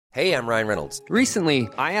Hey, I'm Ryan Reynolds. Recently,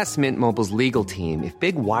 I asked Mint Mobile's legal team if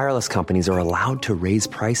big wireless companies are allowed to raise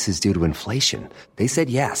prices due to inflation. They said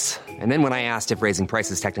yes. And then when I asked if raising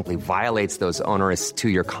prices technically violates those onerous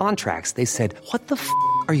two-year contracts, they said, "What the f***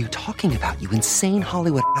 are you talking about, you insane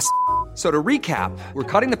Hollywood ass?" So to recap, we're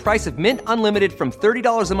cutting the price of Mint Unlimited from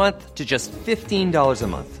 $30 a month to just $15 a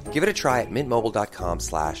month. Give it a try at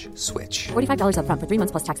mintmobile.com/switch. $45 up front for 3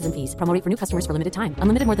 months plus taxes and fees. Promo rate for new customers for limited time.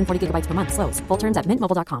 Unlimited more than 40 gigabytes per month. Slows full terms at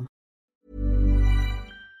mintmobile.com.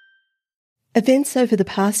 Events over the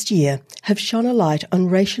past year have shone a light on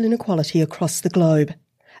racial inequality across the globe.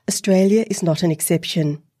 Australia is not an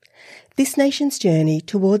exception. This nation's journey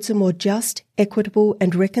towards a more just, equitable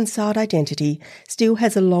and reconciled identity still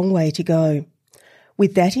has a long way to go.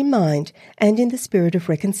 With that in mind, and in the spirit of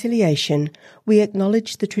reconciliation, we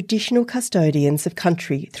acknowledge the traditional custodians of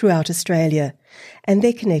country throughout Australia and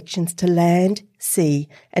their connections to land, sea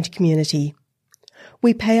and community.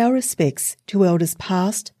 We pay our respects to elders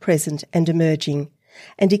past, present and emerging,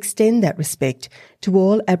 and extend that respect to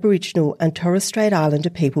all Aboriginal and Torres Strait Islander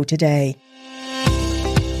people today.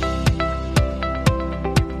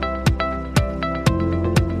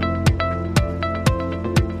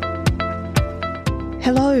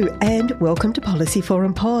 Hello and welcome to Policy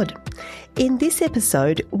Forum Pod. In this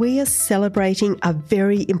episode, we are celebrating a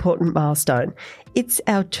very important milestone. It's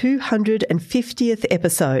our 250th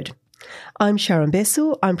episode. I'm Sharon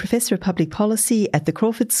Bessell. I'm Professor of Public Policy at the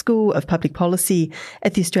Crawford School of Public Policy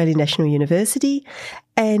at the Australian National University,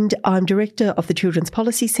 and I'm Director of the Children's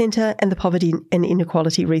Policy Centre and the Poverty and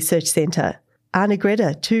Inequality Research Centre. Anna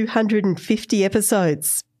Greta, 250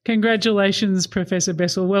 episodes. Congratulations, Professor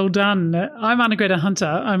Bessell. Well done. I'm Anna Greta Hunter.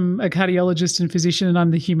 I'm a cardiologist and physician, and I'm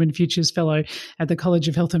the Human Futures Fellow at the College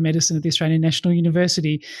of Health and Medicine at the Australian National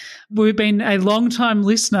University. We've been a long-time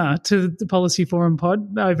listener to the Policy Forum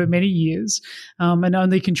Pod over many years, and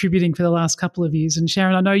only contributing for the last couple of years. And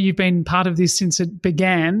Sharon, I know you've been part of this since it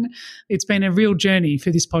began. It's been a real journey for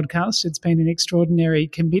this podcast. It's been an extraordinary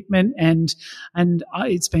commitment, and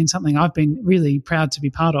it's been something I've been really proud to be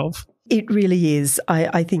part of. It really is.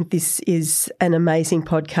 I think this is an amazing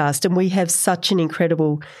podcast, and we have such an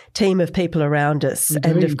incredible team of people around us.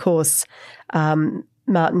 Indeed. And of course,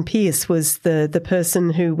 Martin Pearce was the person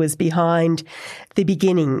who was behind the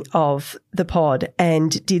beginning of the pod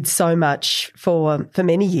and did so much for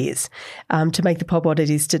many years to make the pod what it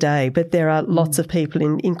is today. But there are lots of people,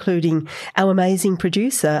 including our amazing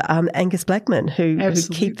producer, Angus Blackman, who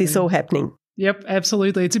keep this all happening. Yep,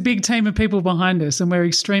 absolutely. It's a big team of people behind us, and we're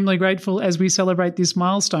extremely grateful as we celebrate this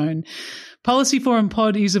milestone. Policy Forum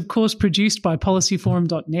Pod is, of course, produced by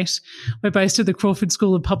policyforum.net. We're based at the Crawford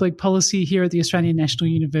School of Public Policy here at the Australian National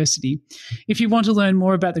University. If you want to learn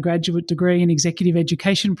more about the graduate degree and executive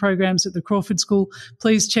education programs at the Crawford School,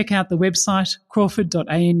 please check out the website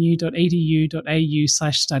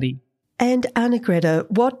crawford.anu.edu.au/study. And Anna Greta,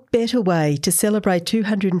 what better way to celebrate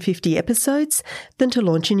 250 episodes than to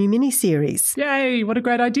launch a new mini-series? Yay, what a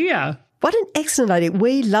great idea. What an excellent idea.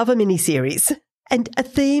 We love a mini-series. And a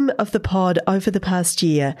theme of the pod over the past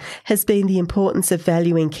year has been the importance of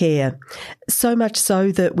valuing care. So much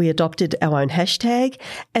so that we adopted our own hashtag.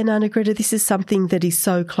 And Anna Greta, this is something that is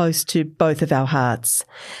so close to both of our hearts.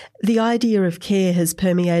 The idea of care has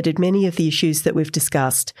permeated many of the issues that we've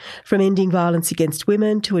discussed, from ending violence against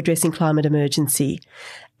women to addressing climate emergency.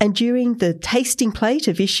 And during the tasting plate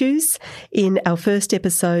of issues in our first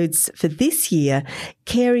episodes for this year,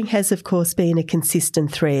 caring has, of course, been a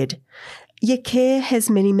consistent thread. Yet care has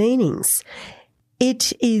many meanings.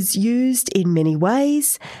 It is used in many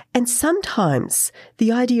ways, and sometimes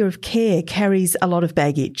the idea of care carries a lot of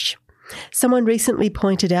baggage. Someone recently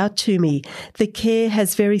pointed out to me that care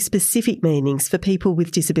has very specific meanings for people with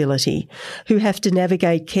disability who have to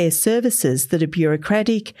navigate care services that are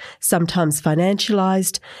bureaucratic, sometimes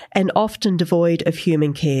financialised, and often devoid of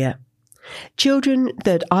human care. Children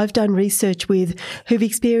that I've done research with who've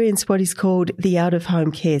experienced what is called the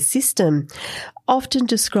out-of-home care system often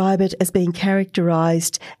describe it as being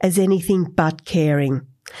characterised as anything but caring.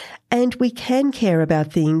 And we can care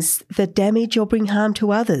about things that damage or bring harm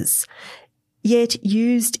to others. Yet,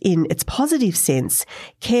 used in its positive sense,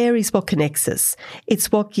 care is what connects us.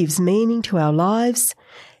 It's what gives meaning to our lives.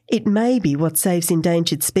 It may be what saves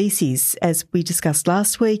endangered species, as we discussed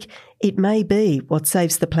last week. It may be what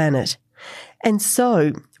saves the planet. And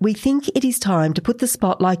so, we think it is time to put the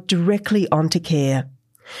spotlight directly onto care.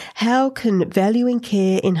 How can valuing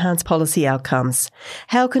care enhance policy outcomes?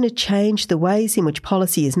 How can it change the ways in which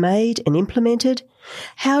policy is made and implemented?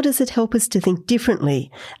 How does it help us to think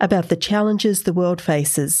differently about the challenges the world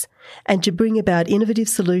faces and to bring about innovative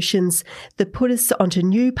solutions that put us onto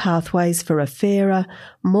new pathways for a fairer,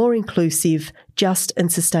 more inclusive, just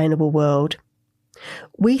and sustainable world?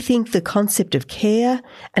 We think the concept of care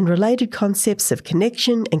and related concepts of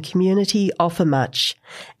connection and community offer much.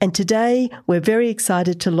 And today we're very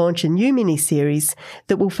excited to launch a new mini-series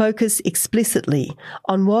that will focus explicitly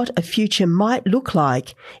on what a future might look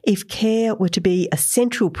like if care were to be a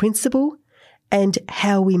central principle and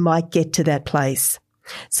how we might get to that place.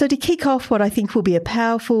 So to kick off what I think will be a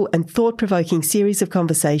powerful and thought-provoking series of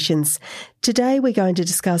conversations, today we're going to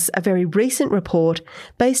discuss a very recent report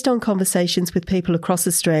based on conversations with people across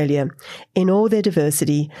Australia in all their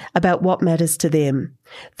diversity about what matters to them.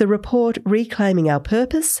 The report, Reclaiming Our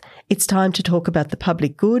Purpose, It's Time to Talk About the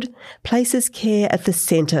Public Good, places care at the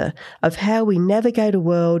centre of how we navigate a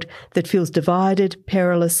world that feels divided,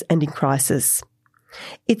 perilous and in crisis.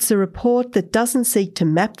 It's a report that doesn't seek to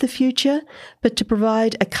map the future, but to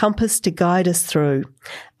provide a compass to guide us through.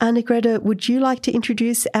 Anna-Greta, would you like to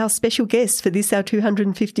introduce our special guest for this, our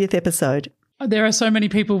 250th episode? There are so many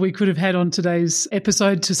people we could have had on today's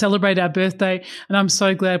episode to celebrate our birthday, and I'm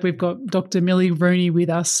so glad we've got Dr. Millie Rooney with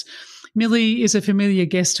us. Millie is a familiar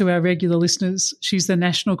guest to our regular listeners. She's the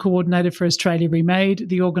National Coordinator for Australia Remade,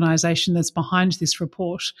 the organisation that's behind this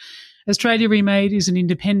report. Australia Remade is an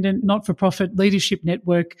independent, not-for-profit leadership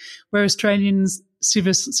network where Australians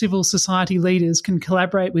civil society leaders can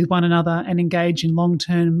collaborate with one another and engage in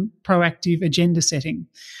long-term proactive agenda setting.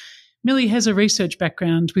 Millie has a research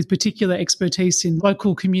background with particular expertise in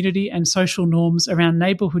local community and social norms around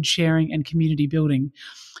neighbourhood sharing and community building.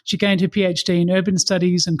 She gained her PhD in urban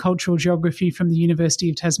studies and cultural geography from the University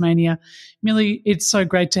of Tasmania. Millie, it's so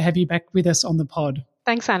great to have you back with us on the pod.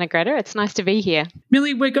 Thanks, Anna-Greta. It's nice to be here.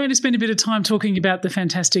 Millie, we're going to spend a bit of time talking about the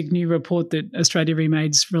fantastic new report that Australia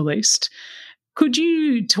Remade's released. Could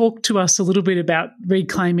you talk to us a little bit about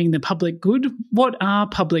reclaiming the public good? What are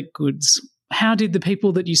public goods? How did the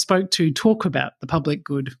people that you spoke to talk about the public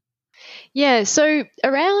good? Yeah, so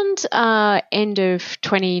around end of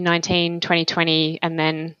 2019, 2020, and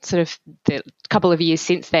then sort of the couple of years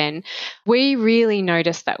since then, we really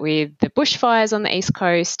noticed that with the bushfires on the East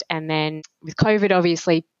Coast and then with COVID,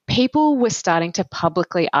 obviously, people were starting to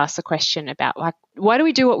publicly ask the question about, like, why do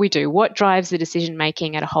we do what we do? What drives the decision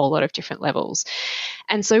making at a whole lot of different levels?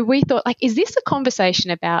 And so we thought, like, is this a conversation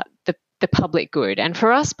about the public good? And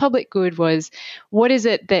for us, public good was, what is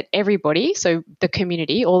it that everybody, so the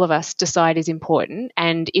community, all of us, decide is important,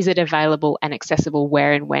 and is it available and accessible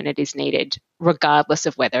where and when it is needed, regardless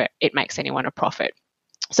of whether it makes anyone a profit?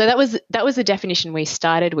 So that was the definition we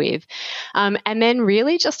started with, and then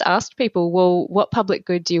really just asked people, well, what public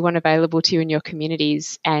good do you want available to you in your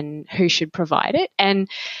communities, and who should provide it? And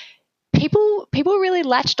people really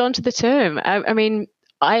latched onto the term. I mean,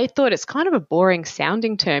 I thought it's kind of a boring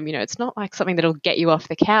sounding term. You know, it's not like something that'll get you off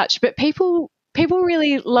the couch, but people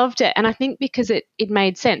really loved it. And I think because it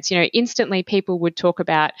made sense, you know, instantly people would talk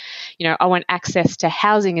about, you know, I want access to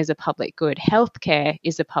housing as a public good, healthcare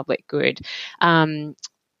is a public good,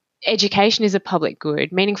 education is a public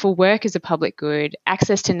good, meaningful work is a public good,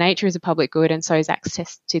 access to nature is a public good, and so is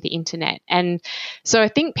access to the internet. And so I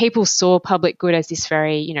think people saw public good as this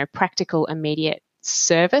very, you know, practical, immediate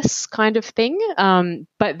service kind of thing.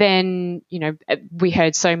 But then, you know, we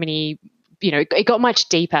heard so many, you know, it got much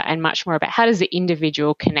deeper and much more about how does the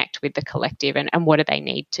individual connect with the collective, and what do they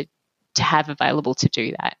need to have available to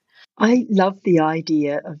do that. I love the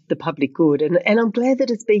idea of the public good, and I'm glad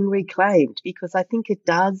that it's being reclaimed, because I think it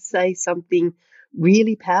does say something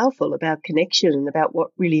really powerful about connection and about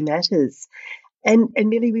what really matters. And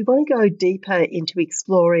Millie, we want to go deeper into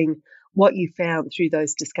exploring what you found through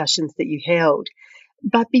those discussions that you held.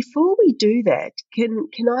 But before we do that, can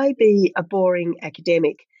I be a boring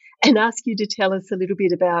academic and ask you to tell us a little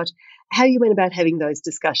bit about how you went about having those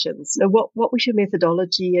discussions? You know, what was your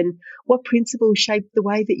methodology, and what principles shaped the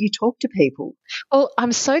way that you talk to people? Well,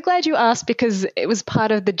 I'm so glad you asked, because it was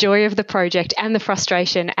part of the joy of the project and the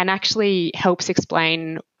frustration, and actually helps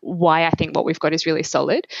explain why I think what we've got is really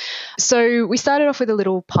solid. So we started off with a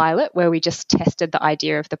little pilot where we just tested the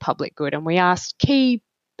idea of the public good, and we asked key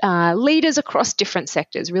leaders across different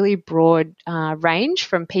sectors, really broad range,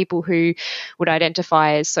 from people who would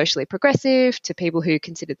identify as socially progressive to people who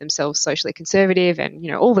considered themselves socially conservative, and,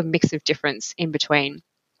 you know, all the mix of difference in between.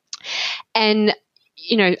 And,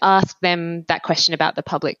 you know, ask them that question about the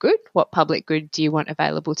public good. What public good do you want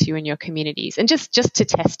available to you in your communities? And just to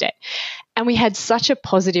test it. And we had such a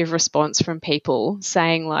positive response from people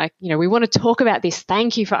saying, like, you know, we want to talk about this.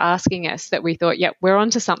 Thank you for asking us, that we thought, yeah, we're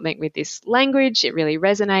onto something with this language. It really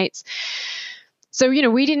resonates. So,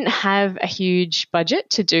 we didn't have a huge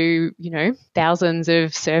budget to do, thousands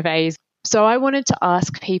of surveys. So I wanted to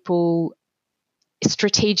ask people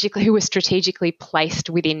who were strategically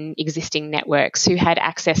placed within existing networks, who had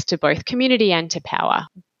access to both community and to power,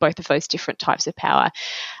 both of those different types of power.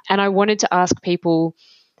 And I wanted to ask people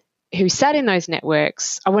who sat in those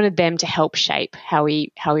networks, I wanted them to help shape how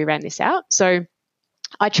we ran this out. So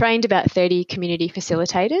I trained about 30 community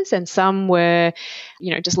facilitators, and some were,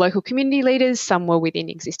 just local community leaders, some were within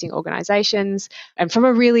existing organisations, and from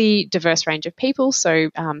a really diverse range of people. So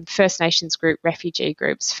First Nations group, refugee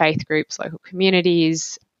groups, faith groups, local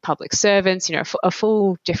communities, public servants, a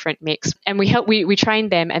full different mix. And we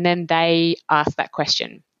trained them, and then they asked that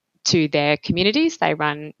question to their communities. They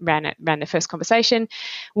ran the first conversation.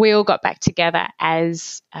 We all got back together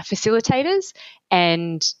as facilitators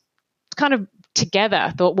and kind of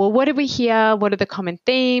together thought, well, what did we hear? What are the common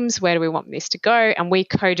themes? Where do we want this to go? And we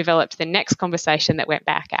co-developed the next conversation that went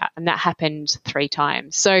back out, and that happened 3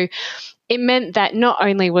 times. So it meant that not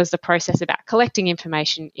only was the process about collecting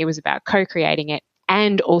information, it was about co-creating it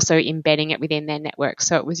and also embedding it within their network,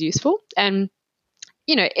 so it was useful. And,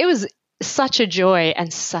 it was such a joy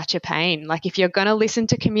and such a pain. Like, if you're going to listen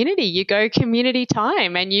to community, you go community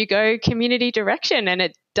time and you go community direction, and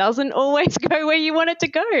it doesn't always go where you want it to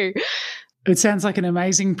go. It sounds like an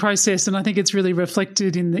amazing process, and I think it's really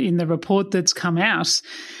reflected in the report that's come out.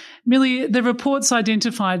 Millie, the report's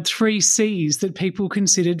identified 3 C's that people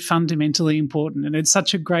considered fundamentally important, and it's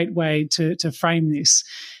such a great way to frame this.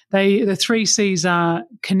 The 3 C's are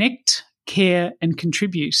connect, care, and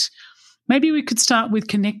contribute. Maybe we could start with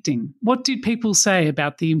connecting. What did people say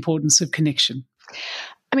about the importance of connection?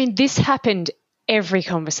 I mean, this happened every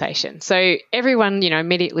conversation. So everyone,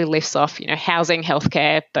 immediately lifts off, housing,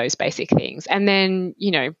 healthcare, those basic things. And then,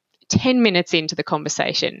 10 minutes into the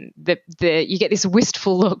conversation, you get this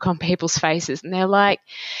wistful look on people's faces, and they're like,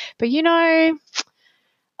 but I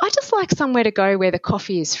just like somewhere to go where the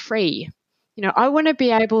coffee is free. I want to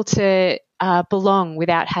be able to belong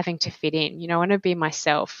without having to fit in. I want to be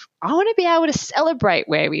myself. I want to be able to celebrate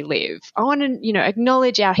where we live. I want to,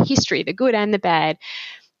 acknowledge our history, the good and the bad.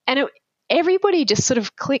 And everybody just sort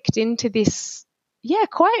of clicked into this,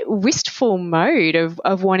 quite wistful mode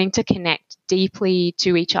of wanting to connect deeply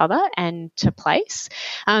to each other and to place,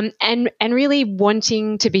 and really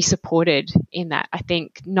wanting to be supported in that. I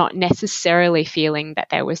think not necessarily feeling that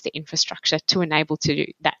there was the infrastructure to enable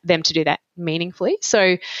them to do that meaningfully.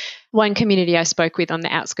 So one community I spoke with on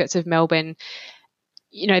the outskirts of Melbourne,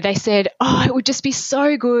 they said, it would just be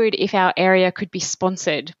so good if our area could be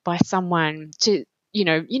sponsored by someone to,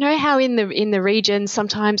 how in the region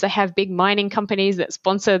sometimes they have big mining companies that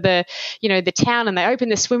sponsor the town, and they open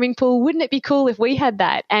the swimming pool. Wouldn't it be cool if we had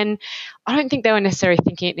that? And I don't think they were necessarily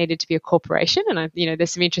thinking it needed to be a corporation. And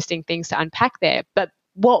there's some interesting things to unpack there. But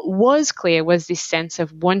what was clear was this sense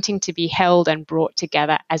of wanting to be held and brought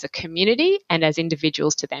together as a community and as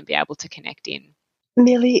individuals to then be able to connect in.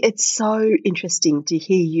 Millie, it's so interesting to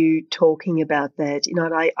hear you talking about that.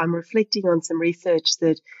 I'm reflecting on some research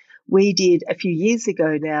that we did a few years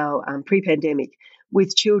ago now, pre-pandemic,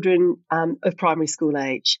 with children of primary school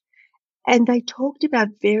age. And they talked about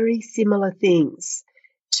very similar things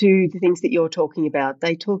to the things that you're talking about.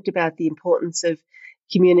 They talked about the importance of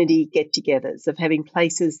community get-togethers, of having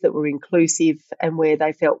places that were inclusive and where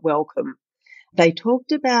they felt welcome. They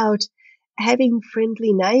talked about having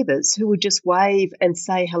friendly neighbours who would just wave and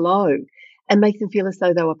say hello and make them feel as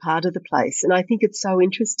though they were part of the place. And I think it's so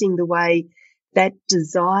interesting the way that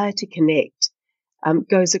desire to connect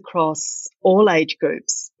goes across all age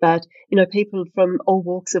groups, but, people from all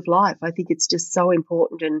walks of life. I think it's just so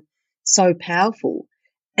important and so powerful,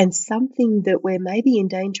 and something that we're maybe in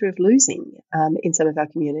danger of losing in some of our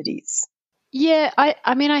communities. Yeah,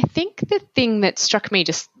 I think the thing that struck me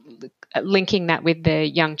just linking that with the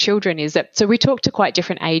young children is that, so we talked to quite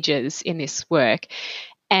different ages in this work,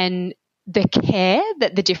 and the care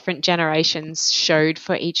that the different generations showed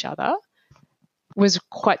for each other was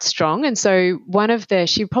quite strong. And so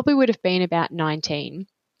she probably would have been about 19.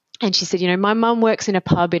 And she said, my mum works in a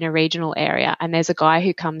pub in a regional area, and there's a guy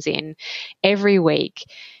who comes in every week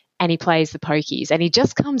and he plays the pokies, and he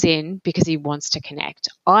just comes in because he wants to connect.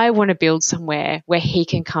 I want to build somewhere where he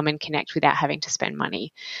can come and connect without having to spend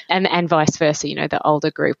money. And vice versa, the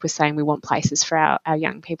older group was saying we want places for our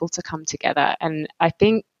young people to come together. And I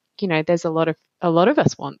think, there's a lot of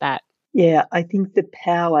us want that. Yeah, I think the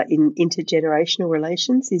power in intergenerational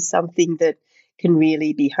relations is something that can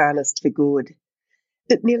really be harnessed for good.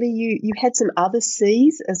 But Millie, you had some other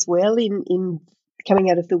C's as well in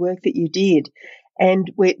coming out of the work that you did,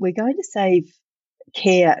 and we're going to save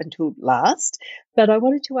care until last, but I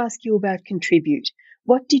wanted to ask you about contribute.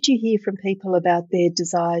 What did you hear from people about their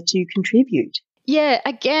desire to contribute? Yeah,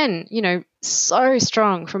 again, so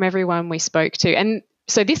strong from everyone we spoke to. And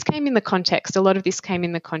so this came in the context, a lot of this came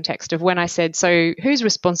in the context of when I said, so who's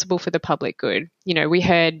responsible for the public good? We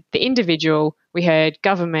heard the individual, we heard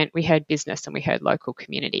government, we heard business, and we heard local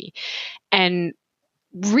community. And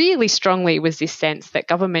really strongly was this sense that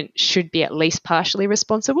government should be at least partially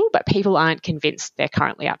responsible, but people aren't convinced they're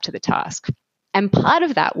currently up to the task. And part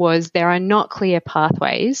of that was there are not clear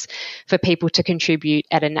pathways for people to contribute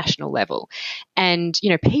at a national level. And,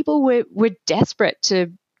 people were desperate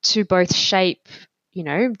to both shape,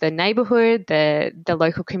 the neighbourhood, the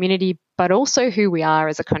local community, but also who we are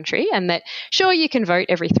as a country. And that, sure, you can vote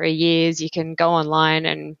every 3 years, you can go online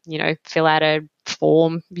and, fill out a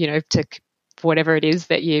form, to whatever it is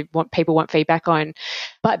that people want feedback on.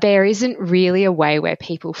 But there isn't really a way where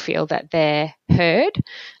people feel that they're heard.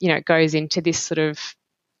 It goes into this sort of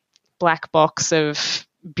black box of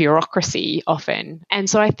bureaucracy often. And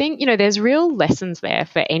so I think, there's real lessons there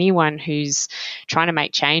for anyone who's trying to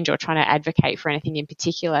make change or trying to advocate for anything in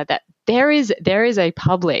particular, that there is a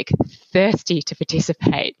public thirsty to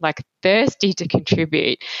participate, like thirsty to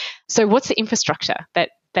contribute. So what's the infrastructure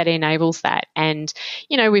that enables that? And,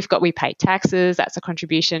 we pay taxes, that's a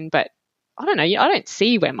contribution, but I don't know, I don't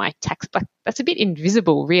see where my tax, that's a bit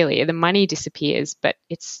invisible really. The money disappears, but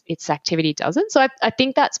its activity doesn't. So I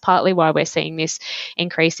think that's partly why we're seeing this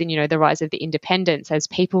increase in, the rise of the independents, as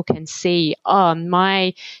people can see,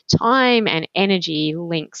 my time and energy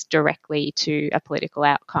links directly to a political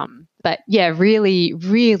outcome. But yeah, really,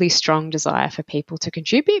 really strong desire for people to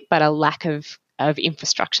contribute, but a lack of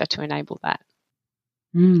infrastructure to enable that.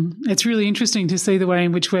 It's really interesting to see the way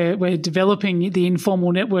in which we're developing the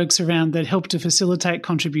informal networks around that help to facilitate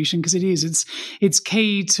contribution, because it's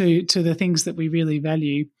key to the things that we really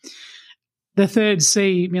value. The third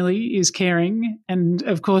C, Millie, is caring. And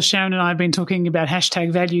of course, Sharon and I have been talking about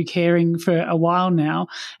 #ValueCaring for a while now.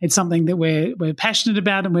 It's something that we're passionate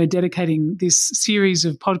about, and we're dedicating this series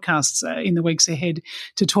of podcasts in the weeks ahead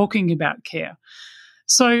to talking about care.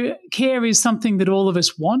 So care is something that all of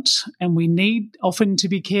us want, and we need often to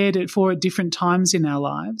be cared for at different times in our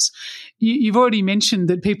lives. You've already mentioned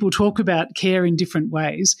that people talk about care in different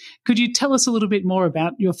ways. Could you tell us a little bit more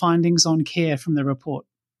about your findings on care from the report?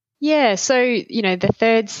 Yeah, so, the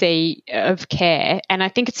third C of care, and I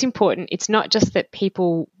think it's important, it's not just that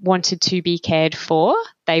people wanted to be cared for,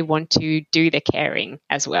 they want to do the caring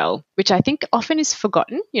as well, which I think often is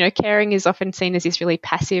forgotten. Caring is often seen as this really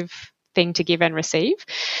passive thing to give and receive,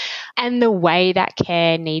 and the way that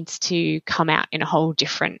care needs to come out in a whole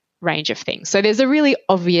different range of things. So there's a really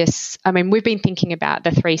obvious, we've been thinking about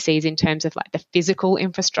the 3 Cs in terms of like the physical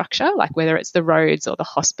infrastructure, like whether it's the roads or the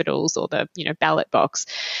hospitals or the, ballot box,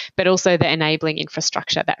 but also the enabling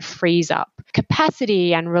infrastructure that frees up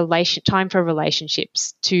capacity and time for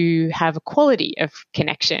relationships to have a quality of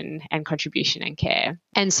connection and contribution and care.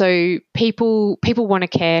 And so people want to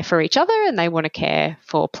care for each other, and they want to care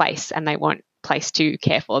for place, and they want place to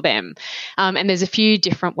care for them. And there's a few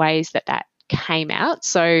different ways that came out.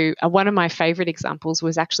 So one of my favorite examples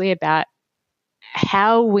was actually about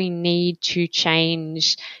how we need to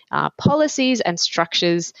change policies and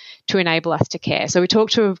structures to enable us to care. So we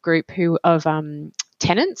talked to a group of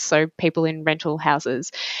tenants, so people in rental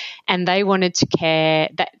houses, and they wanted to care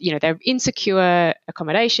that, they're insecure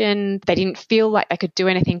accommodation. They didn't feel like they could do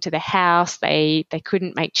anything to the house. They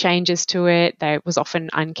couldn't make changes to it. They was often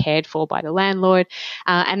uncared for by the landlord.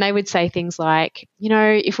 And they would say things like,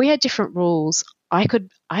 if we had different rules, I could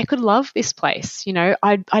love this place.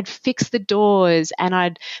 I'd fix the doors and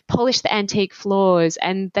I'd polish the antique floors.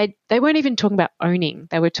 And they weren't even talking about owning.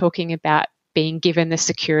 They were talking about being given the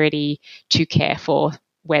security to care for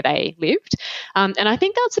where they lived. And I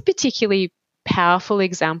think that's a particularly powerful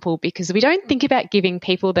example, because we don't think about giving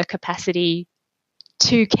people the capacity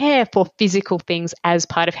to care for physical things as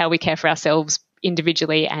part of how we care for ourselves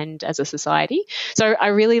individually and as a society. So I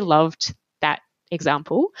really loved that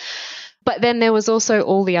example. But then there was also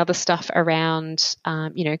all the other stuff around,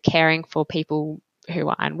 caring for people who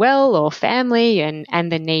are unwell or family,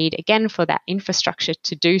 and the need, again, for that infrastructure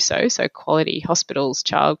to do so quality hospitals,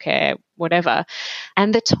 childcare, whatever,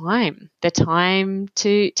 and the time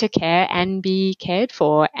to care and be cared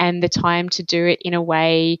for, and the time to do it in a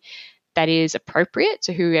way that is appropriate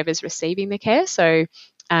to whoever's receiving the care. So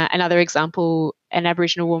another example, an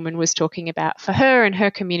Aboriginal woman was talking about, for her and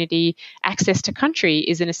her community, access to country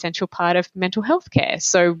is an essential part of mental health care.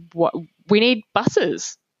 So we need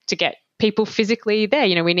buses to get people physically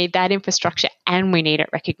there. We need that infrastructure, and we need it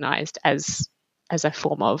recognised as as a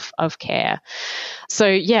form of care. So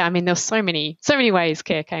yeah, I mean, there's so many ways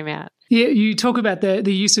care came out. Yeah, you talk about the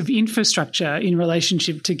use of infrastructure in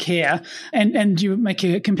relationship to care, and you make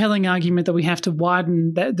a compelling argument that we have to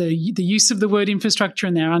widen the use of the word infrastructure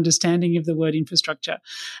and our understanding of the word infrastructure.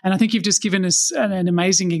 And I think you've just given us an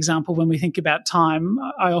amazing example when we think about time.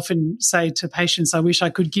 I often say to patients, I wish I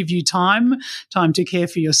could give you time to care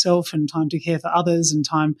for yourself and time to care for others and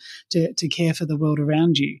time to care for the world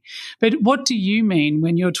around you. But what do you mean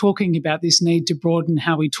when you're talking about this need to broaden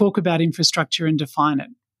how we talk about infrastructure and define it?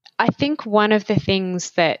 I think one of the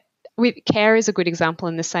things that with care is a good example,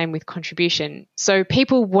 and the same with contribution. So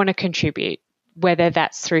people want to contribute, whether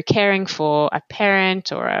that's through caring for a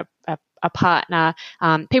parent or a partner.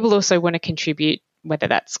 People also want to contribute, whether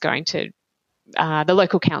that's going to the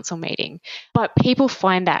local council meeting. But people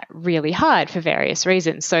find that really hard for various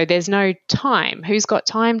reasons. So there's no time. Who's got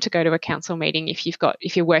time to go to a council meeting if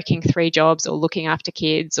you're working 3 jobs or looking after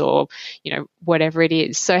kids or, whatever it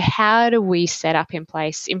is. So how do we set up in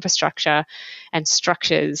place infrastructure and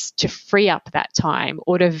structures to free up that time,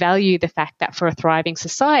 or to value the fact that for a thriving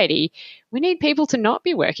society, we need people to not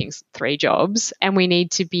be working 3 jobs, and we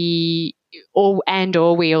need to be or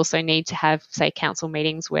we also need to have, say, council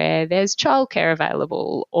meetings where there's childcare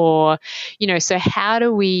available, or, so how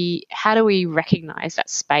do we recognise that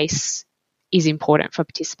space is important for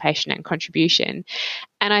participation and contribution?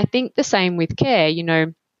 And I think the same with care.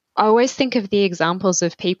 I always think of the examples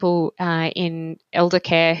of people in elder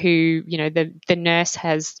care who, the nurse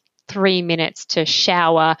has 3 minutes to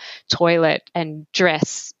shower, toilet, and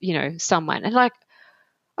dress, someone, and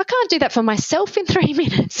I can't do that for myself in 3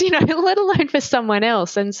 minutes, let alone for someone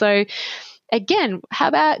else. And so, again, how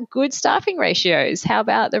about good staffing ratios? How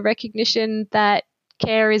about the recognition that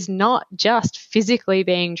care is not just physically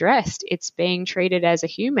being dressed, it's being treated as a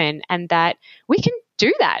human, and that we can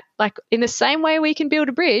do that. Like, in the same way we can build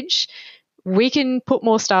a bridge, we can put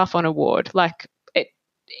more staff on a ward.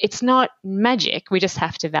 It's not magic. We just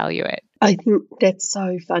have to value it. I think that's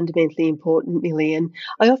so fundamentally important, Millie. And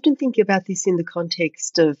I often think about this in the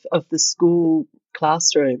context of the school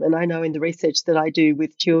classroom. And I know in the research that I do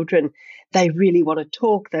with children, they really want to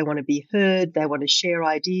talk, they want to be heard, they want to share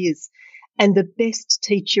ideas. And the best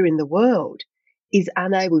teacher in the world is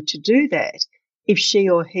unable to do that if she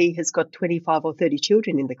or he has got 25 or 30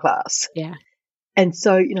 children in the class. Yeah. And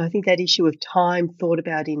so, I think that issue of time thought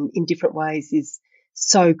about in different ways is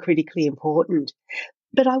so critically important.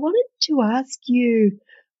 But I wanted to ask you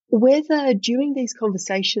whether during these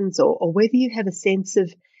conversations or whether you have a sense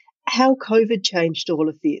of how COVID changed all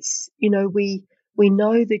of this. We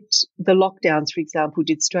know that the lockdowns, for example,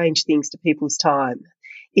 did strange things to people's time.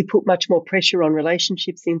 It put much more pressure on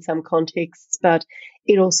relationships in some contexts, but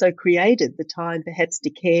it also created the time perhaps to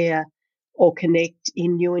care or connect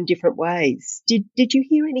in new and different ways. Did you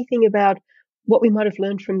hear anything about what we might have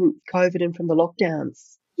learned from COVID and from the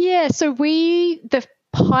lockdowns? Yeah, so the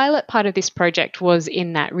pilot part of this project was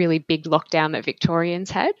in that really big lockdown that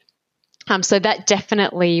Victorians had. So that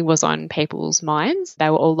definitely was on people's minds. They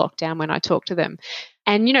were all locked down when I talked to them.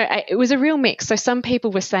 And, it was a real mix. So some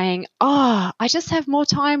people were saying, I just have more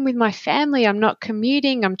time with my family. I'm not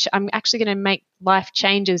commuting. I'm actually going to make life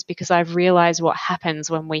changes because I've realised what happens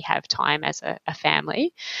when we have time as a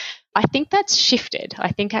family. I think that's shifted.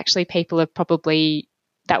 I think actually people have probably,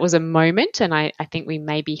 that was a moment, and I think we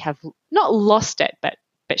maybe have not lost it, but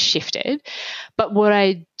shifted. But what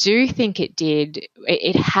I do think it did,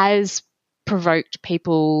 it has provoked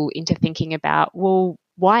people into thinking about, well,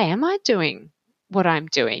 why am I doing what I'm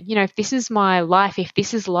doing? If this is my life, if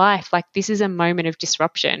this is life, this is a moment of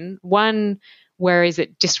disruption. One, where is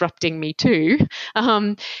it disrupting me to?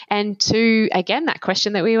 And two, again, that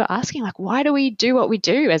question that we were asking, why do we do what we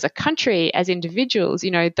do as a country, as individuals?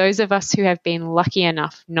 Those of us who have been lucky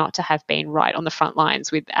enough not to have been right on the front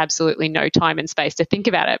lines with absolutely no time and space to think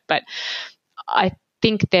about it. But I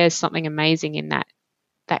think there's something amazing in that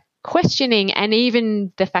questioning, and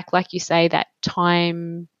even the fact, like you say, that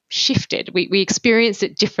time shifted. We experienced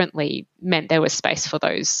it differently, meant there was space for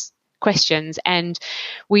those questions. And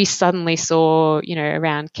we suddenly saw,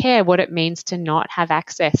 around care, what it means to not have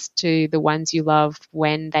access to the ones you love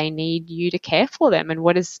when they need you to care for them, and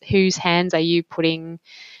whose hands are you putting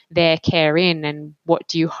their care in, and what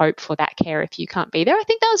do you hope for that care if you can't be there? I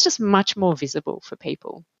think that was just much more visible for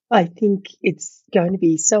people. I think it's going to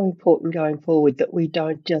be so important going forward that we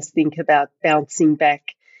don't just think about bouncing back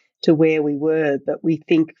to where we were, but we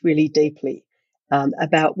think really deeply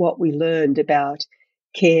about what we learned about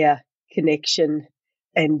care, connection,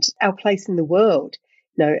 and our place in the world,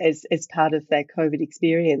 as part of that COVID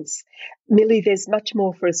experience. Millie, there's much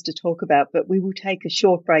more for us to talk about, but we will take a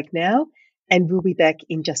short break now, And we'll be back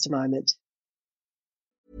in just a moment.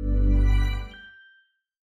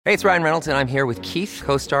 Hey, it's Ryan Reynolds, and I'm here with Keith,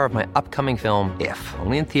 co-star of my upcoming film, If,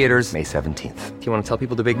 only in theaters May 17th. Do you want to tell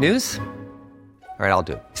people the big news? All right, I'll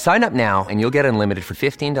do it. Sign up now and you'll get unlimited for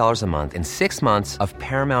 $15 a month and 6 months of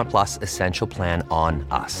Paramount Plus Essential Plan on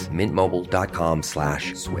us.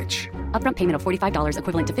 mintmobile.com/switch. Upfront payment of $45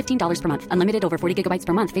 equivalent to $15 per month. Unlimited over 40 gigabytes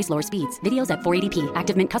per month. Face lower speeds. Videos at 480p.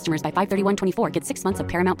 Active Mint customers by 531.24 get 6 months of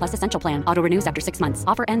Paramount Plus Essential Plan. Auto renews after 6 months.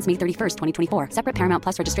 Offer ends May 31st, 2024. Separate Paramount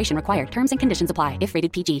Plus registration required. Terms and conditions apply if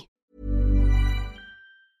rated PG.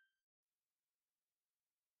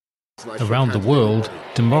 Around the world,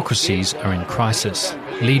 democracies are in crisis.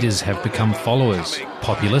 Leaders have become followers.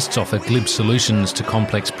 Populists offer glib solutions to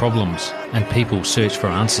complex problems, and people search for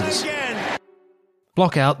answers.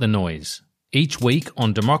 Block out the noise. Each week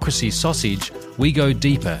on Democracy Sausage, we go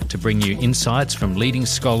deeper to bring you insights from leading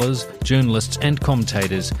scholars, journalists and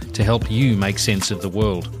commentators to help you make sense of the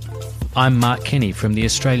world. I'm Mark Kenny from the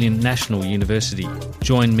Australian National University.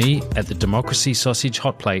 Join me at the Democracy Sausage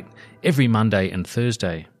Hot Plate every Monday and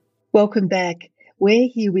Thursday. Welcome back. We're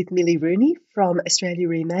here with Millie Rooney from Australia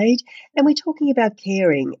Remade, and we're talking about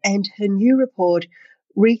caring and her new report,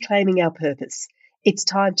 Reclaiming Our Purpose. It's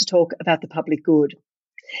time to talk about the public good.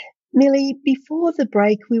 Millie, before the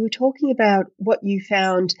break, we were talking about what you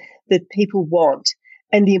found that people want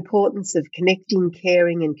and the importance of connecting,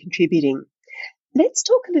 caring and contributing. Let's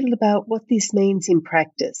talk a little about what this means in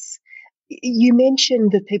practice. You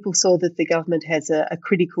mentioned that people saw that the government has a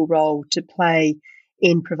critical role to play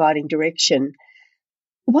in providing direction.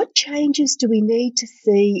 What changes do we need to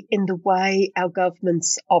see in the way our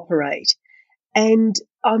governments operate? And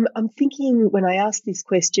I'm thinking when I ask this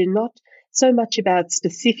question, not so much about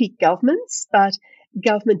specific governments, but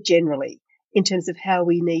government generally, in terms of how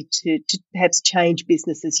we need to perhaps change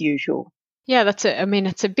business as usual. Yeah,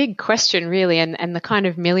 it's a big question really, and the kind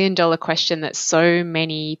of $1 million question that so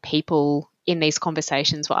many people in these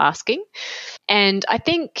conversations were asking. And I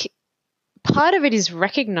think part of it is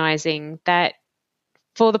recognizing that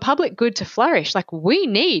for the public good to flourish, like we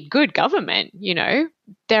need good government, you know.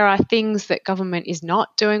 There are things that government is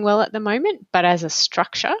not doing well at the moment, but as a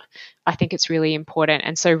structure, I think it's really important.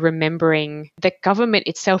 And so remembering that government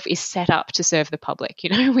itself is set up to serve the public. You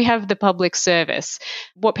know, we have the public service,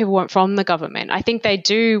 what people want from the government. I think they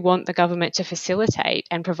do want the government to facilitate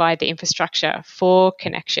and provide the infrastructure for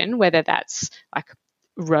connection, whether that's like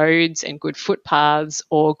roads and good footpaths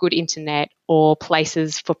or good internet or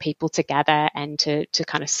places for people to gather and to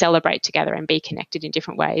kind of celebrate together and be connected in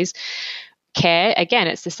different ways. Care, again,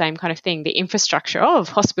 it's the same kind of thing, the infrastructure of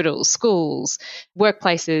hospitals, schools,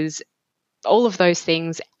 workplaces, all of those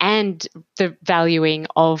things, and the valuing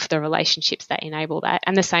of the relationships that enable that.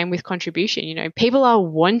 And the same with contribution. You know, people are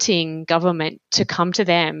wanting government to come to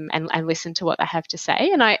them and listen to what they have to say.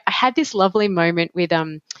 And I had this lovely moment with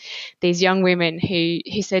these young women who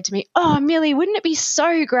said to me, "Oh, Millie, wouldn't it be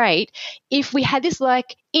so great if we had this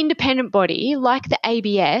like independent body like the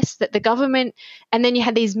ABS that the government, and then you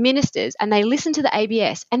had these ministers and they listened to the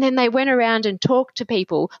ABS and then they went around and talked to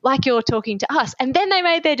people like you're talking to us and then they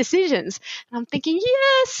made their decisions." And I'm thinking,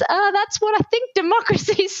 yes, that's what I think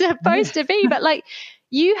democracy is supposed to be. But like,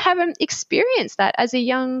 you haven't experienced that as a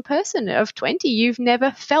young person of 20. You've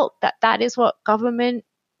never felt that is what government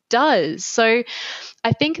does. So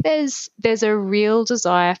I think there's a real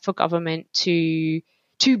desire for government to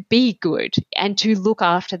be good and to look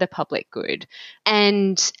after the public good.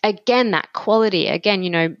 And again, that quality, again,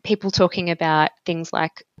 you know, people talking about things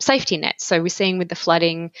like safety nets. So we're seeing with the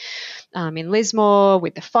flooding in Lismore,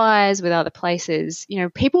 with the fires, with other places, you know,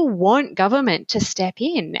 people want government to step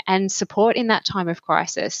in and support in that time of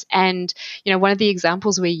crisis. And, you know, one of the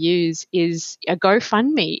examples we use is a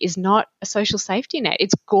GoFundMe is not a social safety net.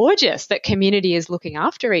 It's gorgeous that community is looking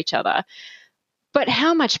after each other. But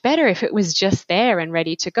how much better if it was just there and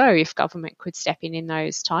ready to go, if government could step in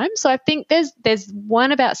those times. So I think there's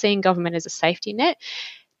one about seeing government as a safety net,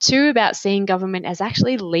 two about seeing government as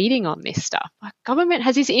actually leading on this stuff. Like government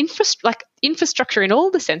has this infrastructure in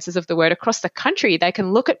all the senses of the word across the country. They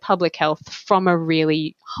can look at public health from a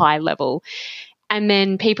really high level. And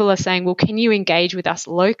then people are saying, well, can you engage with us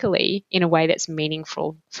locally in a way that's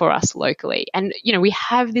meaningful for us locally? And, you know, we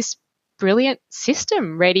have this brilliant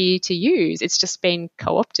system ready to use. It's just been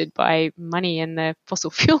co-opted by money and the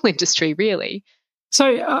fossil fuel industry, really.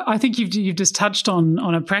 So I think you've just touched on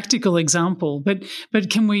a practical example, but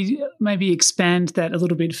can we maybe expand that a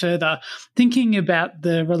little bit further? Thinking about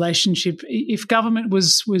the relationship, if government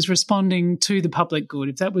was responding to the public good,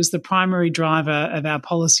 if that was the primary driver of our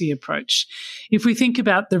policy approach, if we think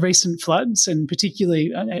about the recent floods, and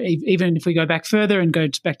particularly even if we go back further and go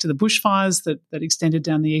back to the bushfires that extended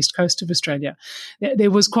down the east coast of Australia, there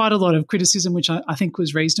was quite a lot of criticism, which I think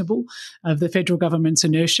was reasonable, of the federal government's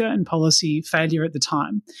inertia and policy failure at the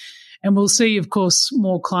time. And we'll see, of course,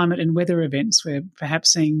 more climate and weather events. We're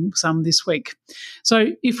perhaps seeing some this week. So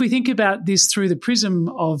if we think about this through the prism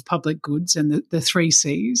of public goods and the 3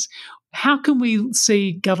 Cs, how can we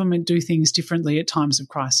see government do things differently at times of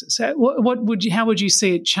crisis? How would you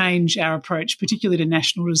see it change our approach, particularly to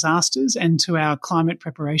national disasters and to our climate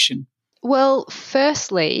preparation? Well,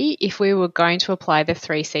 firstly, if we were going to apply the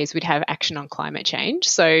 3 Cs, we'd have action on climate change.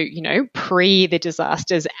 So, pre the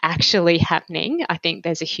disasters actually happening, I think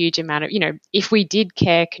there's a huge amount of, if we did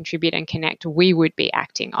care, contribute and connect, we would be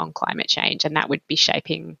acting on climate change, and that would be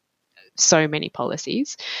shaping so many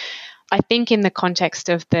policies. I think in the context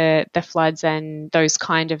of the floods and those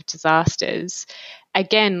kind of disasters,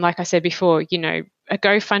 again, like I said before, a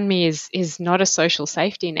GoFundMe is not a social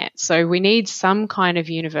safety net. So we need some kind of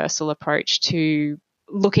universal approach to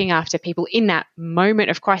looking after people in that moment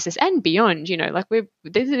of crisis and beyond.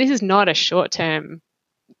 This is not a short-term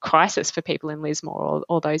crisis for people in Lismore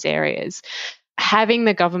or those areas. Having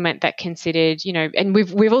the government that considered, and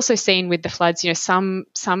we've also seen with the floods, some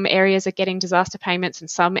areas are getting disaster payments and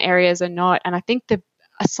some areas are not. And I think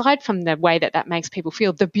aside from the way that makes people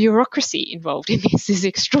feel, the bureaucracy involved in this is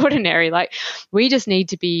extraordinary. Like, we just need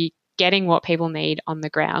to be getting what people need on the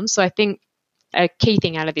ground. So I think a key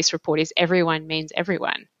thing out of this report is everyone means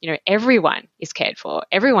everyone. Everyone is cared for,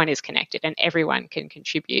 everyone is connected, and everyone can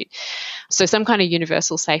contribute. So some kind of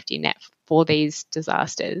universal safety net for these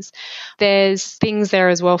disasters. There's things there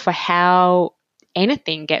as well for how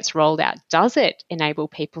anything gets rolled out. Does it enable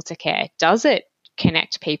people to care? Does it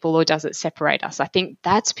connect people, or does it separate us? I think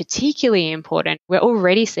that's particularly important. We're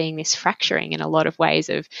already seeing this fracturing in a lot of ways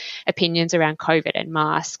of opinions around COVID and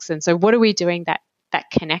masks. And so what are we doing that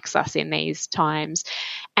connects us in these times?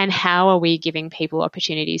 And how are we giving people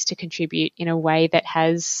opportunities to contribute in a way that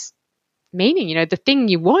has meaning? The thing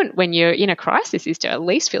you want when you're in a crisis is to at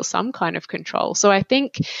least feel some kind of control. So I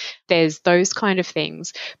think there's those kind of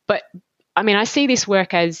things. But I see this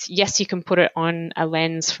work as, yes, you can put it on a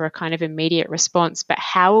lens for a kind of immediate response, but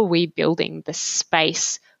how are we building the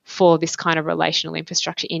space for this kind of relational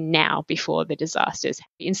infrastructure in now before the disasters?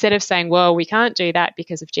 Instead of saying, well, we can't do that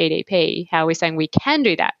because of GDP, how are we saying we can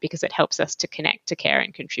do that because it helps us to connect, to care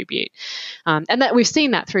and contribute? And that we've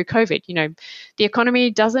seen that through COVID. The economy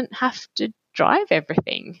doesn't have to drive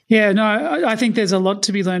everything. Yeah, no, I think there's a lot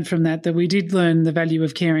to be learned from that we did learn the value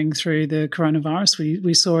of caring through the coronavirus.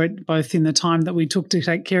 We saw it both in the time that we took to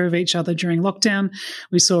take care of each other during lockdown.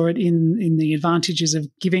 We saw it in the advantages of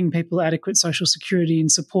giving people adequate social security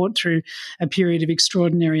and support through a period of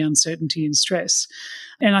extraordinary uncertainty and stress.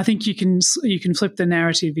 And I think you can flip the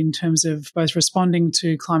narrative in terms of both responding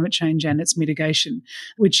to climate change and its mitigation,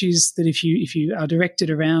 which is that if you are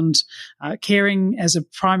directed around caring as a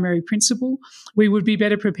primary principle, we would be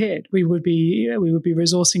better prepared. We would be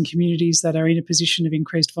resourcing communities that are in a position of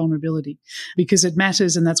increased vulnerability, because it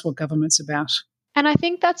matters, and that's what government's about. And I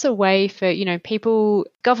think that's a way for, people,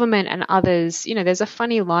 government and others, there's a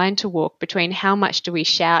funny line to walk between how much do we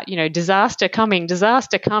shout, disaster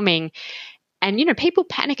coming, and, people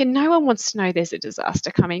panic and no one wants to know there's a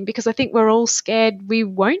disaster coming, because I think we're all scared we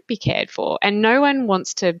won't be cared for. And no one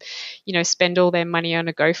wants to, spend all their money on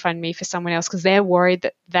a GoFundMe for someone else because they're worried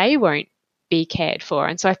that they won't be cared for.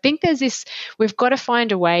 And so I think there's this, we've got to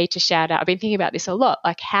find a way to shout out. I've been thinking about this a lot.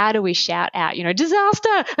 Like, how do we shout out,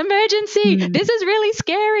 disaster, emergency, this is really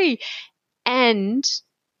scary. And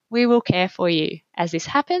we will care for you as this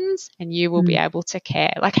happens, and you will be able to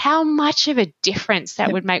care. Like, how much of a difference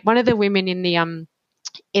that would make. One of the women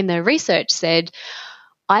in the research said,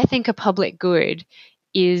 I think a public good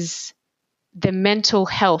is the mental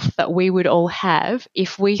health that we would all have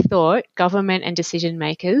if we thought government and decision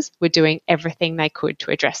makers were doing everything they could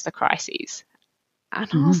to address the crises. And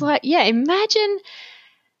I was like, yeah, imagine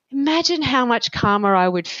how much calmer I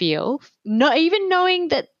would feel, not even knowing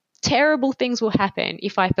that terrible things will happen,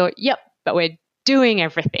 if I thought, yep, but we're doing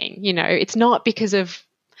everything. It's not because of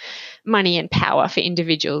money and power for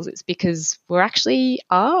individuals. It's because we actually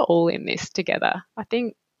are all in this together. I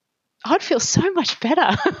think I'd feel so much better.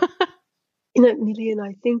 Millian,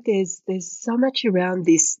 I think there's so much around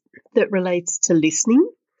this that relates to listening,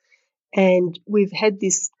 and we've had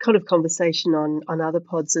this kind of conversation on other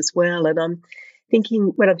pods as well. And I'm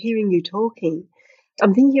thinking, when I'm hearing you talking,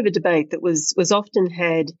 I'm thinking of a debate that was often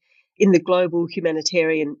had in the global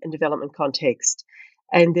humanitarian and development context.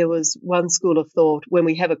 And there was one school of thought, when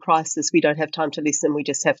we have a crisis, we don't have time to listen, we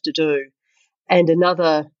just have to do. And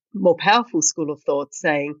another more powerful school of thought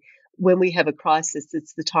saying, when we have a crisis,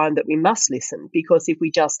 it's the time that we must listen, because if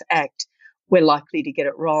we just act, we're likely to get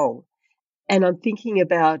it wrong. And I'm thinking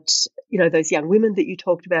about, those young women that you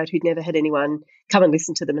talked about who'd never had anyone come and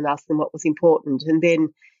listen to them and ask them what was important. And then,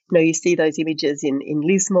 you see those images in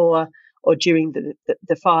Lismore or during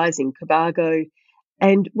the fires in Cobargo.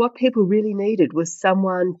 And what people really needed was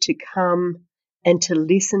someone to come and to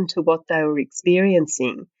listen to what they were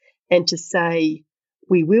experiencing and to say,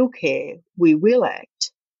 we will care, we will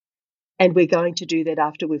act, and we're going to do that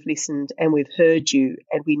after we've listened and we've heard you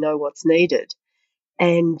and we know what's needed.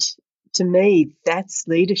 And to me, that's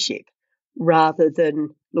leadership rather than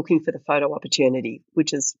looking for the photo opportunity,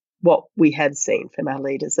 which is what we have seen from our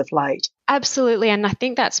leaders of late. Absolutely. And I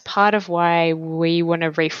think that's part of why we want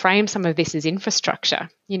to reframe some of this as infrastructure.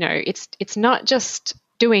 It's not just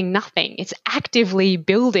doing nothing. It's actively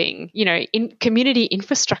building, in community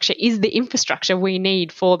infrastructure is the infrastructure we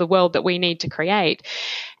need for the world that we need to create.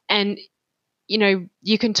 And,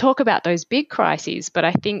 you can talk about those big crises, but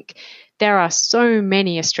I think there are so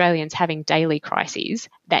many Australians having daily crises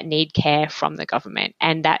that need care from the government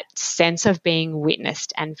and that sense of being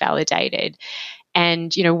witnessed and validated.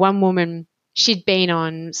 And, one woman, she'd been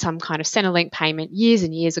on some kind of Centrelink payment years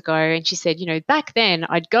and years ago, and she said, back then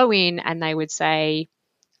I'd go in and they would say,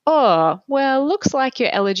 oh, well, looks like you're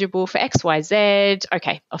eligible for XYZ.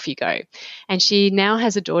 Okay, off you go. And she now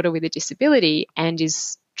has a daughter with a disability and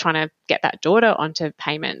is trying to get that daughter onto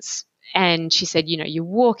payments. And she said, you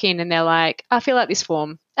walk in and they're like, I fill out this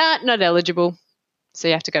form. Not eligible. So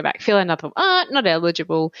you have to go back, fill another form. Not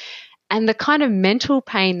eligible. And the kind of mental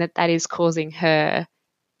pain that is causing her,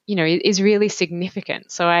 is really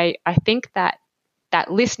significant. So I think that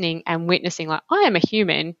listening and witnessing, like, I am a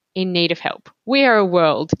human in need of help. We are a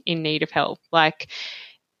world in need of help. Like,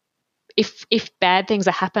 if bad things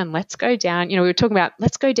are happening, let's go down. We were talking about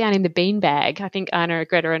let's go down in the beanbag. I think Anna,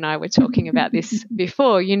 Greta and I were talking about this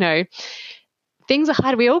before. Things are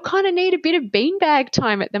hard. We all kind of need a bit of beanbag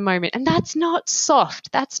time at the moment. And that's not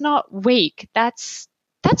soft. That's not weak. That's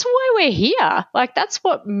why we're here. Like, that's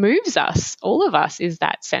what moves us, all of us, is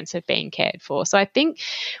that sense of being cared for. So I think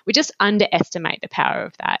we just underestimate the power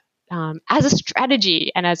of that as a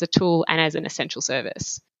strategy and as a tool and as an essential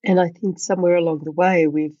service. And I think somewhere along the way,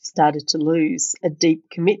 we've started to lose a deep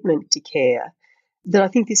commitment to care that I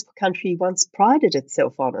think this country once prided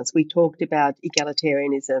itself on. As we talked about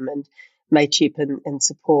egalitarianism and mateship and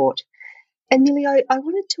support. And Millie, I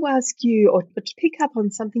wanted to ask you, or to pick up on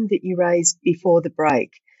something that you raised before the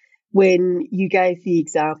break, when you gave the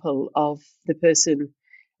example of the person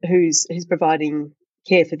who's providing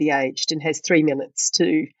care for the aged and has 3 minutes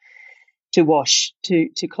to wash, to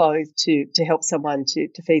clothe, to help someone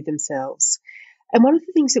to feed themselves. And one of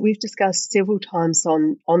the things that we've discussed several times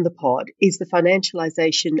on the pod is the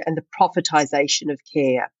financialisation and the profitisation of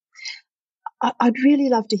care. I'd really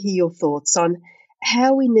love to hear your thoughts on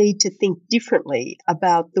how we need to think differently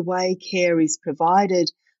about the way care is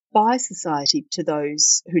provided by society to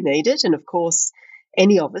those who need it. And of course,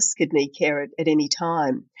 any of us could need care at any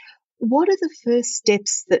time. What are the first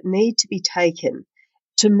steps that need to be taken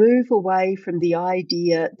to move away from the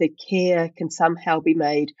idea that care can somehow be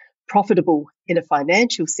made profitable in a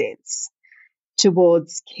financial sense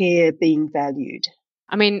towards care being valued?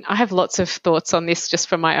 I mean, I have lots of thoughts on this just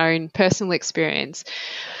from my own personal experience.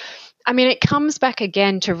 I mean, it comes back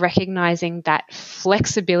again to recognizing that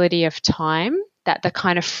flexibility of time, that the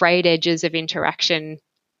kind of frayed edges of interaction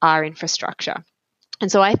are infrastructure.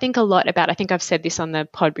 And so I think a lot about, I think I've said this on the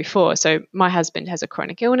pod before. So my husband has a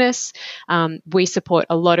chronic illness. We support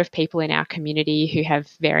a lot of people in our community who have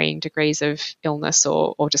varying degrees of illness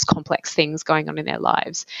or just complex things going on in their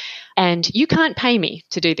lives. And you can't pay me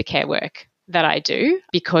to do the care work that I do,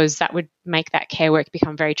 because that would make that care work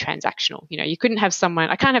become very transactional. You couldn't have someone,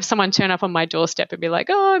 I can't have someone turn up on my doorstep and be like,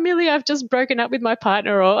 oh, Millie, I've just broken up with my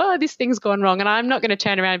partner, or, oh, this thing's gone wrong. And I'm not going to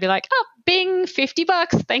turn around and be like, oh, bing,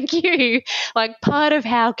 $50, thank you. Like, part of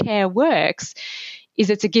how care works is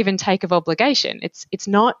it's a give and take of obligation. It's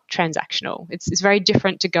not transactional. It's very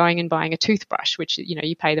different to going and buying a toothbrush, which,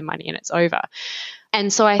 you pay the money and it's over.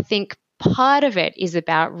 And so I think part of it is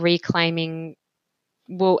about reclaiming,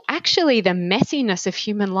 well, actually the messiness of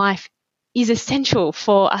human life is essential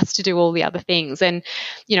for us to do all the other things. And,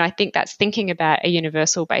 I think that's thinking about a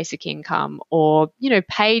universal basic income or,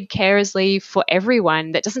 paid carers leave for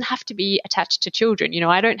everyone that doesn't have to be attached to children.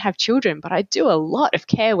 I don't have children, but I do a lot of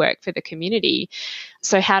care work for the community.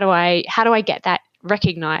 So how do I get that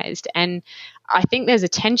recognized? And I think there's a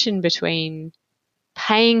tension between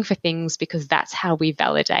paying for things because that's how we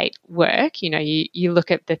validate work. You look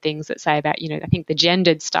at the things that say about, I think the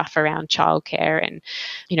gendered stuff around childcare and,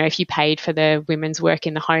 if you paid for the women's work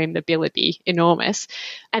in the home, the bill would be enormous.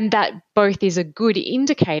 And that both is a good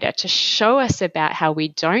indicator to show us about how we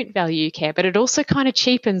don't value care, but it also kind of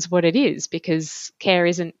cheapens what it is because care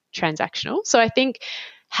isn't transactional. So I think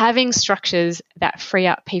having structures that free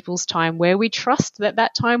up people's time where we trust that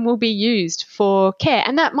that time will be used for care.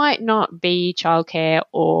 And that might not be childcare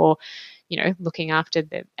or, looking after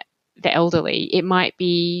the elderly. It might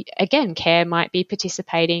be, again, care might be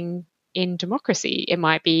participating in democracy. It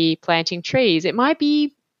might be planting trees. It might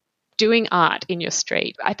be doing art in your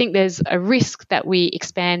street. I think there's a risk that we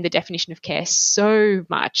expand the definition of care so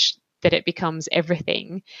much that it becomes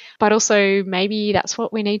everything. But also maybe that's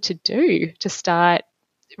what we need to do to start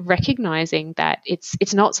recognizing that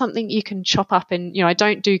it's not something you can chop up and, I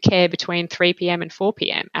don't do care between 3 p.m. and 4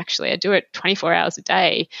 p.m. Actually, I do it 24 hours a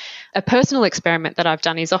day. A personal experiment that I've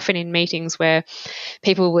done is often in meetings where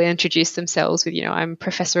people will introduce themselves with, I'm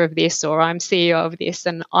professor of this or I'm CEO of this.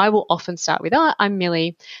 And I will often start with, I'm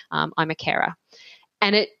Millie, I'm a carer.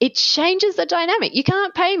 And it changes the dynamic. You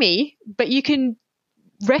can't pay me, but you can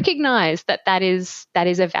recognize that is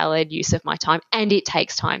a valid use of my time, and it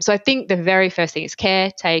takes time. So I think the very first thing is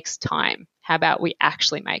care takes time. How about we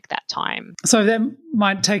actually make that time? So that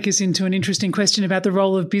might take us into an interesting question about the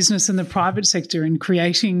role of business and the private sector in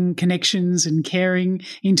creating connections and caring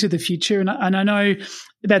into the future. And I know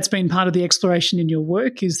that's been part of the exploration in your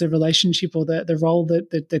work, is the relationship or the role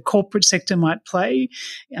that the corporate sector might play,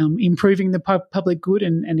 improving the public good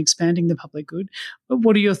and expanding the public good. But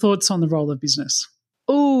what are your thoughts on the role of business?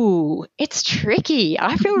 Ooh, it's tricky.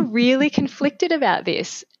 I feel really conflicted about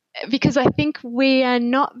this because I think we are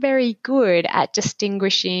not very good at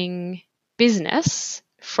distinguishing business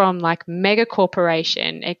from like mega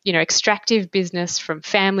corporation, extractive business from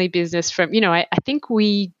family business from, I think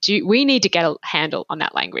we need to get a handle on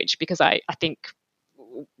that language because I think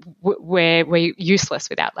we're useless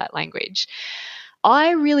without that language.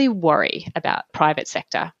 I really worry about private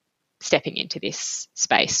sector stepping into this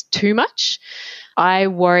space too much. I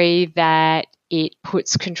worry that it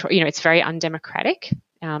puts control, it's very undemocratic.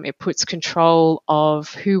 It puts control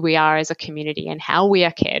of who we are as a community and how we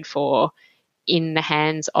are cared for in the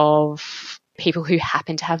hands of people who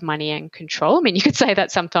happen to have money and control. I mean, you could say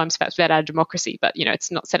that sometimes perhaps about our democracy, but,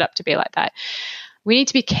 it's not set up to be like that. We need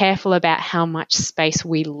to be careful about how much space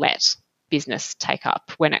we let business take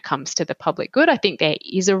up when it comes to the public good. I think there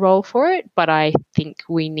is a role for it, but I think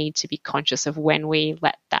we need to be conscious of when we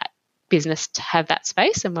let that business have that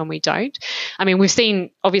space and when we don't. I mean, we've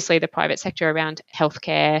seen obviously the private sector around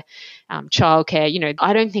healthcare, childcare.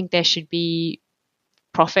 I don't think there should be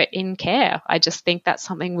profit in care. I just think that's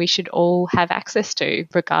something we should all have access to,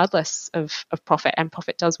 regardless of profit, and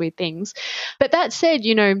profit does weird things. But that said,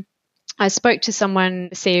 I spoke to someone,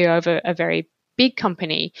 the CEO of a very big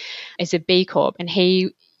company, is a B Corp, and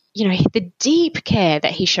he, the deep care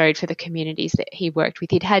that he showed for the communities that he worked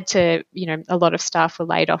with, he'd had to, a lot of staff were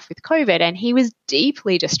laid off with COVID, and he was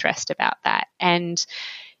deeply distressed about that. And,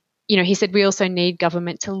 he said we also need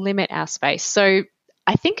government to limit our space. So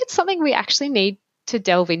I think it's something we actually need to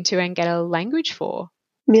delve into and get a language for.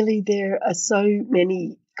 Millie, there are so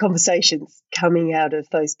many conversations coming out of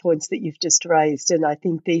those points that you've just raised, and I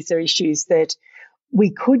think these are issues that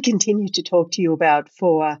we could continue to talk to you about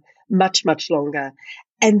for much, much longer.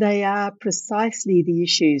 And they are precisely the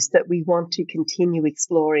issues that we want to continue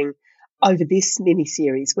exploring over this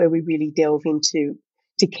mini-series, where we really delve into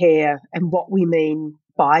care and what we mean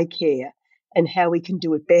by care and how we can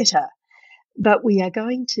do it better. But we are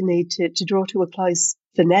going to need to draw to a close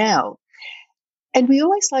for now. And we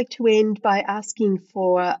always like to end by asking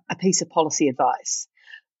for a piece of policy advice.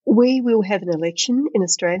 We will have an election in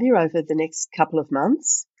Australia over the next couple of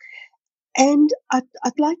months, and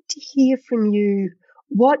I'd like to hear from you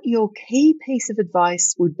what your key piece of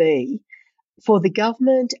advice would be for the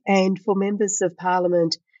government and for members of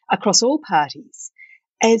Parliament across all parties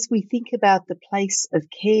as we think about the place of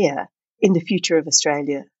care in the future of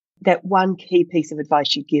Australia. That one key piece of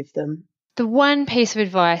advice you'd give them. The one piece of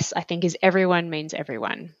advice I think is everyone means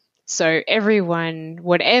everyone. So everyone,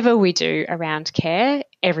 whatever we do around care,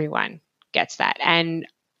 everyone gets that. And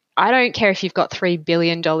I don't care if you've got $3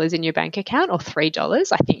 billion in your bank account or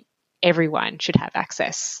 $3. I think everyone should have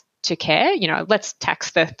access to care. Let's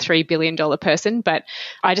tax the $3 billion person, but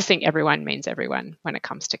I just think everyone means everyone when it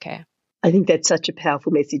comes to care. I think that's such a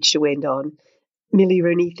powerful message to end on. Millie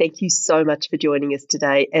Rooney, thank you so much for joining us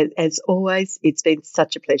today. As always, it's been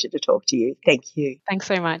such a pleasure to talk to you. Thank you. Thanks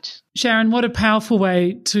so much. Sharon, what a powerful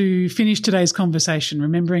way to finish today's conversation,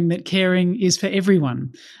 remembering that caring is for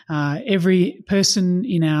everyone. Every person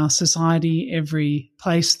in our society, every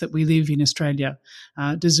place that we live in Australia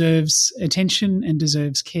deserves attention and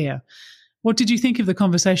deserves care. What did you think of the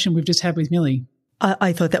conversation we've just had with Millie?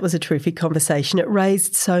 I thought that was a terrific conversation. It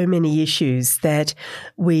raised so many issues that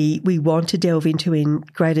we want to delve into in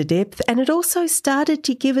greater depth, and it also started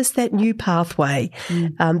to give us that new pathway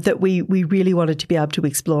that we really wanted to be able to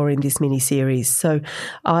explore in this mini-series. So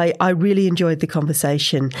I really enjoyed the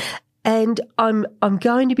conversation. And I'm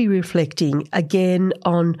going to be reflecting again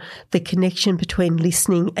on the connection between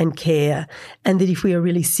listening and care, and that if we are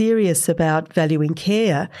really serious about valuing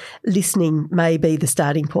care, listening may be the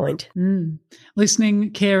starting point. Listening,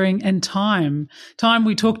 caring and time. Time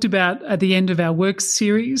we talked about at the end of our work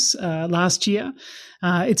series last year.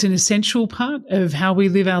 It's an essential part of how we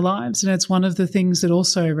live our lives, and it's one of the things that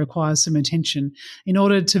also requires some attention. In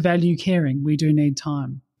order to value caring, we do need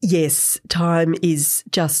time. Yes, time is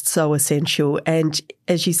just so essential. And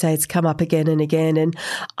as you say, it's come up again and again. And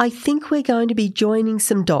I think we're going to be joining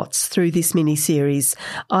some dots through this mini-series.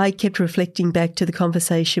 I kept reflecting back to the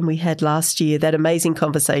conversation we had last year, that amazing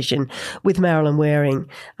conversation with Marilyn Waring,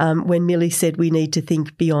 when Millie said we need to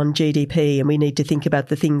think beyond GDP and we need to think about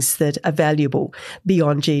the things that are valuable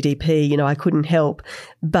beyond GDP. I couldn't help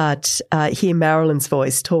but hear Marilyn's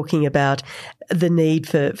voice talking about the need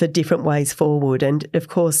for different ways forward. And of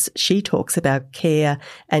course, she talks about care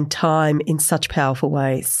and time in such powerful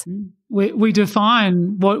ways. We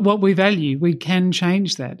define what we value. We can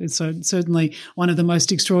change that. It's certainly one of the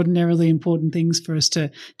most extraordinarily important things for us to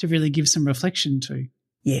really give some reflection to.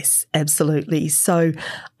 Yes, absolutely. So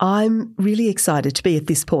I'm really excited to be at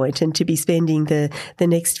this point and to be spending the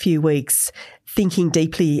next few weeks thinking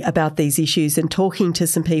deeply about these issues and talking to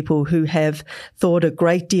some people who have thought a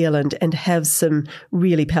great deal and have some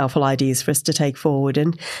really powerful ideas for us to take forward.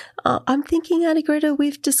 And I'm thinking, Anna-Greta,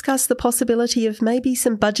 we've discussed the possibility of maybe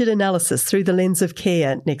some budget analysis through the lens of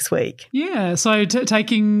care next week. Yeah, so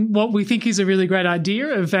taking what we think is a really great idea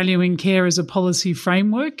of valuing care as a policy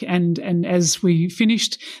framework, and as we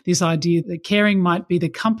finished this idea that caring might be the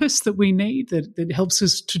compass that we need, that helps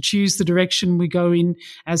us to choose the direction we go in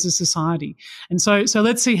as a society. And so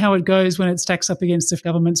let's see how it goes when it stacks up against the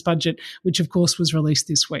government's budget, which of course was released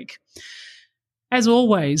this week. As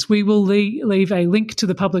always, we will leave a link to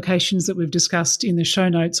the publications that we've discussed in the show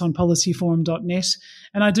notes on policyforum.net.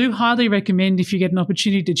 And I do highly recommend, if you get an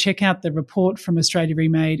opportunity, to check out the report from Australia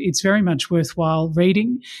Remade. It's very much worthwhile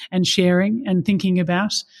reading and sharing and thinking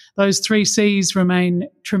about. Those 3 C's remain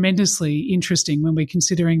tremendously interesting when we're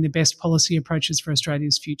considering the best policy approaches for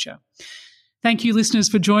Australia's future. Thank you, listeners,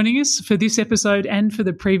 for joining us for this episode and for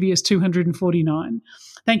the previous 249.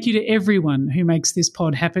 Thank you to everyone who makes this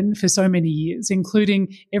pod happen for so many years,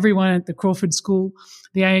 including everyone at the Crawford School,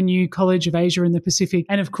 the ANU College of Asia and the Pacific,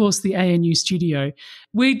 and of course the ANU studio.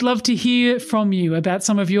 We'd love to hear from you about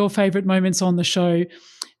some of your favourite moments on the show.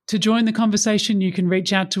 To join the conversation, you can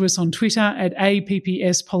reach out to us on Twitter at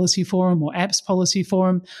APPS Policy Forum or APPS Policy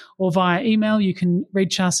Forum, or via email you can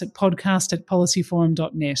reach us at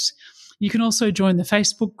podcast@policyforum.net. You can also join the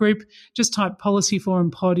Facebook group. Just type Policy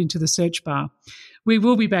Forum Pod into the search bar. We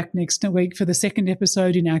will be back next week for the second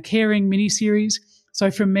episode in our Caring mini-series.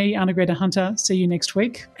 So from me, Anna-Greta Hunter, see you next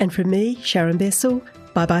week. And from me, Sharon Bessell,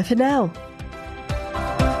 bye-bye for now.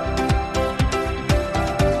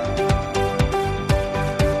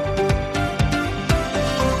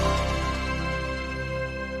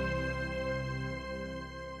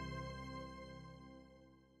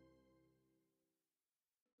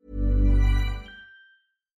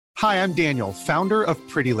 Hi, I'm Daniel, founder of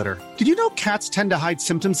Pretty Litter. Did you know cats tend to hide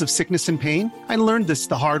symptoms of sickness and pain? I learned this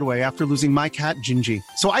the hard way after losing my cat, Gingy.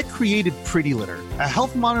 So I created Pretty Litter, a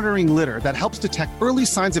health monitoring litter that helps detect early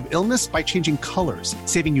signs of illness by changing colors,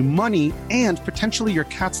 saving you money and potentially your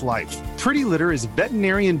cat's life. Pretty Litter is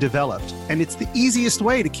veterinarian developed, and it's the easiest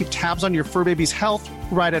way to keep tabs on your fur baby's health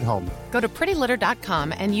right at home. Go to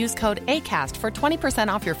prettylitter.com and use code ACAST for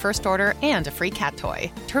 20% off your first order and a free cat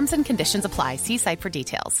toy. Terms and conditions apply. See site for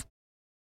details.